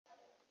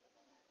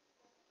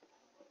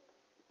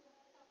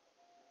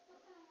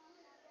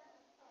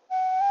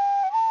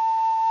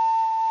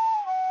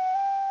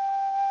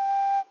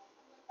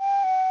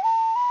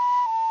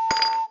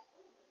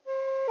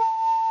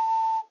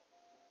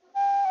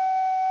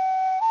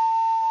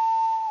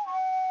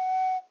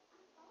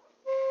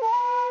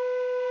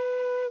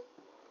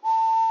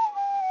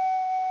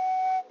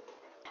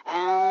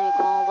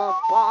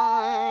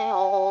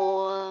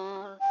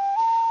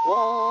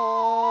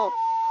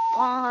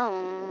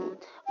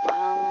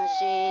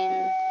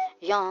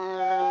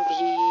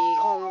Yarvi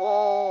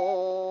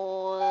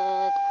homeward,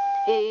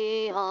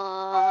 here,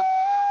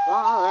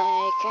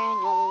 Valley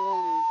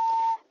Canyon,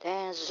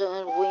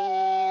 desert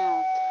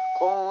wind,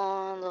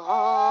 cold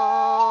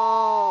heart,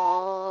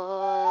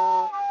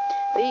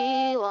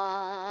 feel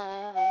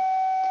like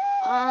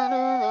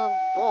under the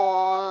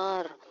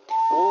board,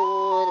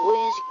 wood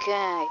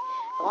whiskey,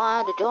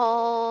 while the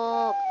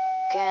dog,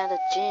 cat the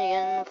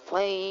chicken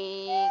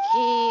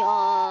flaky,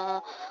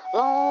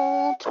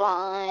 long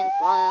train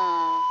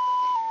fire.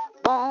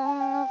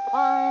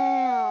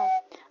 Bonfire,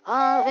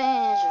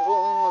 harvest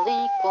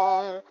rolling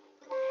coil,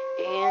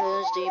 in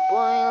the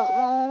boil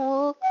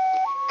smoke,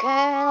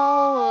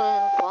 cattle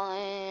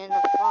and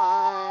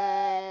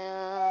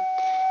fire,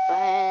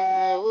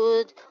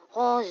 firewood,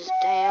 horse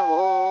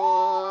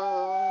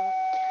stable,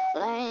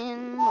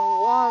 land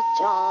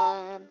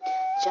water,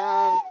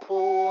 giant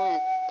pool,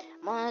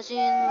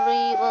 machine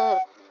river,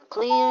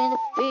 clearing the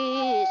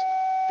peace,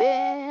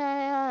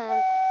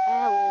 bear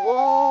and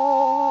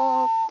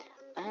wolf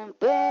and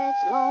birds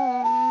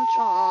long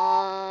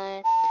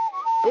try,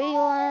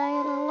 feel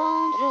like a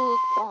long through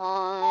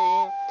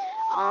fine,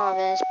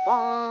 harvest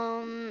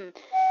bomb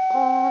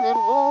on the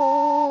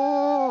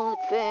road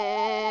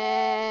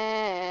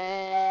bed.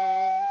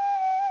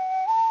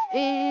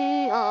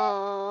 Here,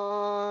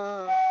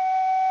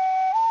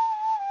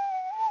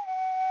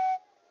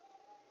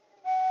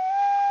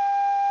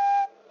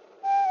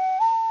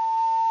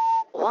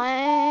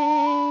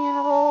 when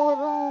road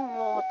on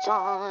road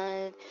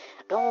time,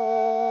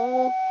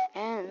 dog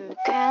and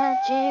cat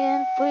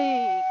chicken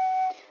free.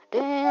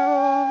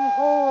 Their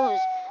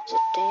horse, the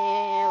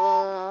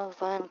devil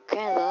and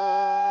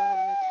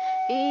cattle,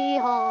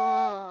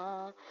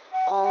 hee-haw,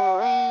 all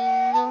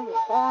in the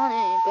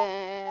honey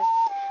bear,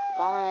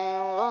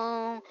 fine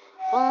long,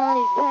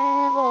 funny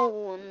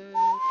baboon,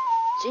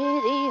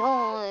 city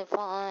holy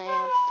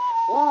fire,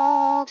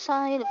 walk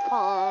side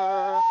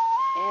fire,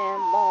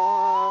 and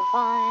more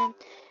fine,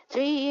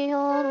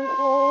 300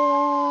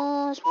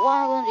 horse,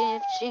 wagon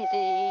deep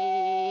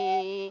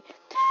city,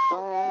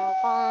 don't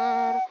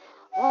fire.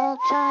 What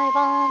I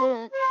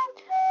wanted,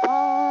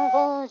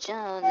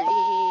 unfortunately,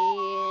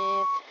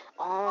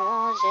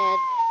 all that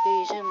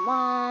is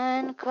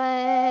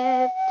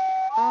Minecraft,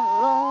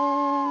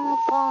 alone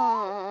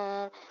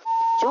for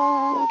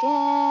John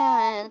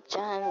Cat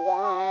and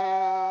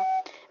Wild,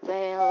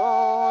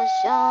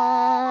 Velocian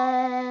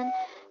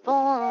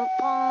for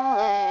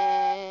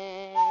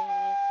Polly.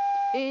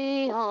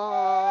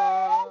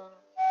 Hee-haw.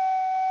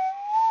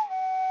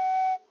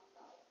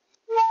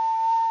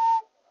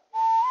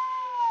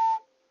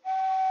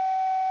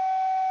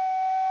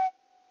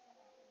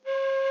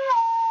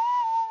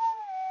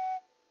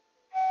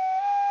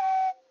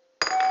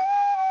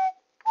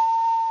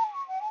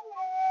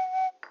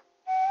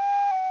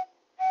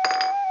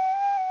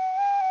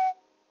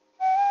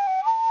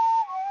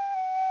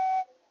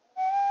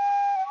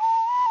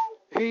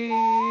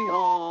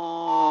 Hee-haw.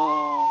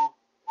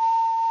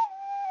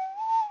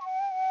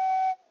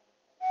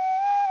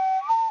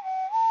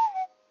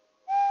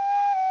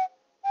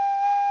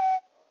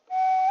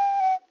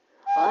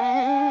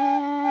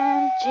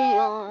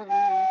 Lanchion,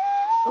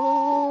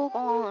 look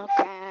on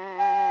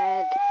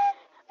cat,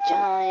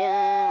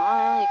 giant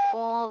eye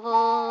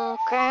cover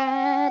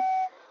cat,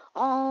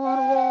 on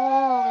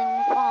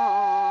walking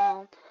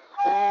farm,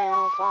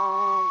 land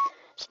farm,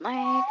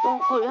 snake for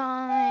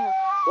eye,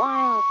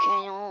 wild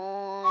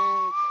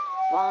canyon,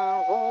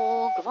 wild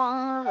walk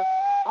far,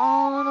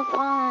 on the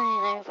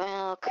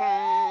pineapple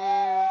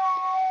can,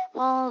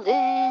 all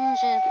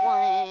dancing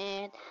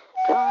white,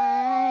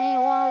 dry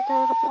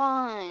water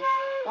pine,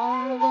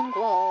 long and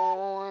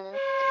grown,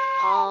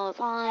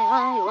 high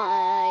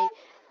highway,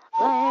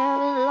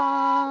 very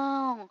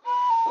long,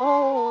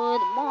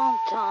 old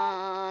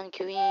mountain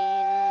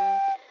queen,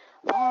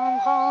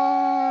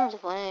 farmhouse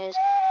place,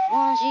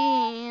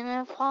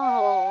 machine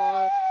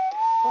forward,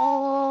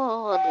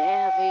 forward,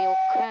 heavy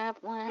crab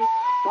when,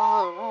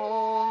 while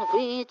long,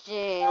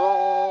 reaching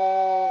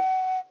low.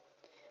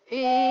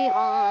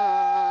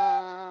 Hee-haw,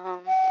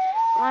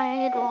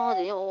 right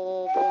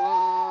rodeo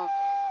boy,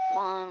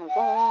 one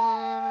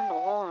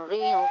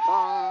real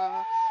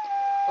fun,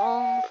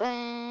 long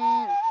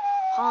fan,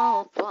 how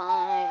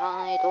fly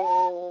high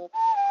do,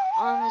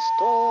 on the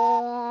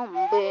storm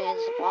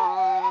beats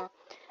fun,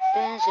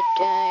 there's a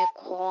day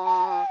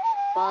quiet,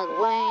 but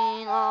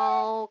when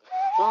out,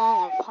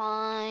 long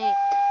pine,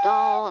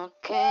 down a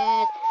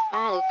cat,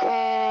 at a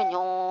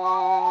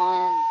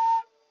canyon.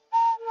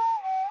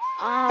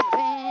 I've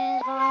been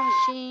from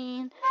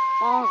machine,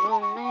 all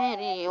from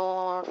radio.